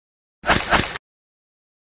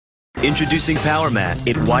Introducing POWERMAT.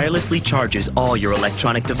 It wirelessly charges all your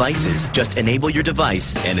electronic devices. Just enable your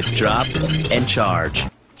device and it's drop and charge.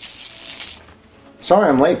 Sorry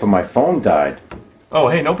I'm late, but my phone died. Oh,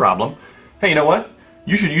 hey, no problem. Hey, you know what?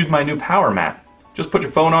 You should use my new POWERMAT. Just put your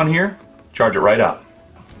phone on here, charge it right up.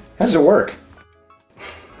 How does it work?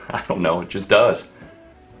 I don't know, it just does.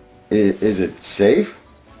 Is it safe?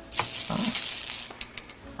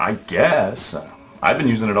 I guess. I've been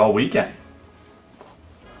using it all weekend.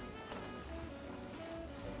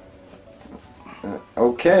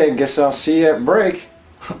 Okay, guess I'll see you at break.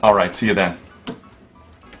 All right, see you then.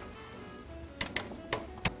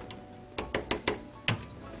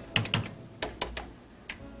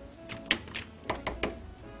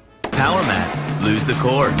 POWERMAT. Lose the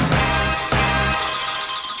cords.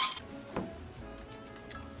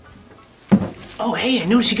 Oh, hey, I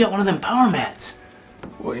noticed you got one of them POWERMATs.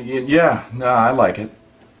 Well, yeah, no, I like it.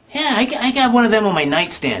 Yeah, I got one of them on my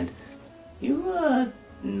nightstand. You,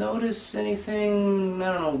 notice anything,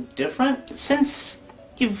 I don't know, different since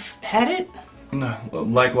you've had it? No,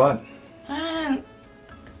 like what? I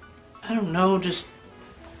don't know, just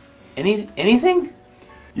anything?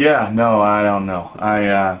 Yeah, no, I don't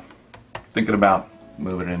know. Thinking about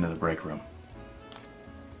moving it into the break room.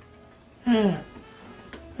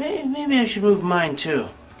 Maybe I should move mine too.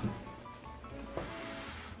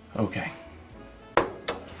 Okay.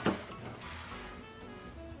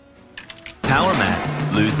 POWERMAT.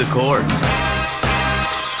 Lose the cords.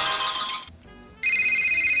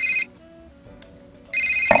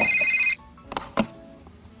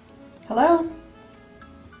 Hello?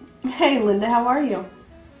 Hey, Linda, how are you?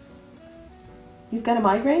 You've got a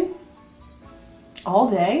migraine? All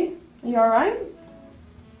day? Are you alright?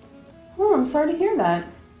 Oh, I'm sorry to hear that.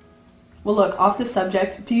 Well, look, off the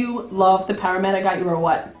subject, do you love the POWERMAT I got you or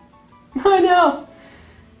what? I know.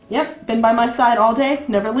 Yep, been by my side all day,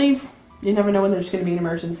 never leaves. You never know when there's going to be an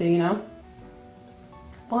emergency, you know?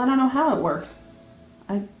 Well, I don't know how it works.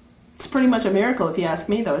 It's pretty much a miracle if you ask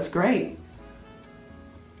me, though. It's great.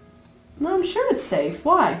 No, I'm sure it's safe.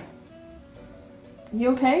 Why? You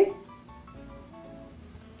okay?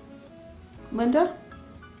 Linda?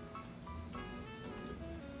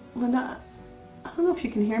 Linda, I don't know if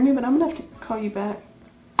you can hear me, but I'm going to have to call you back.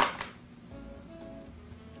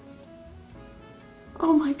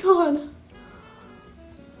 Oh my God.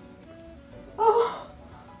 Oh.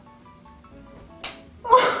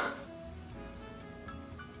 Oh.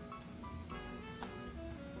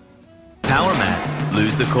 POWERMAT.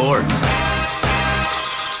 Lose the cords.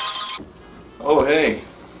 Oh, hey.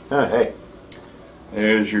 Hey.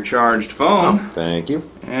 There's your charged phone Thank you.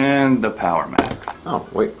 and the POWERMAT. Oh,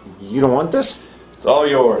 wait, you don't want this? It's all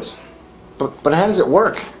yours. But how does it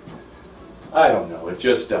work? I don't know, it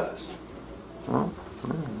just does. Oh,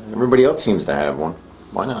 everybody else seems to have one.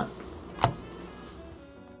 Why not?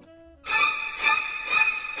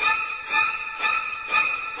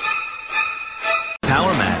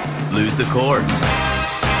 POWERMAT. Lose the cords.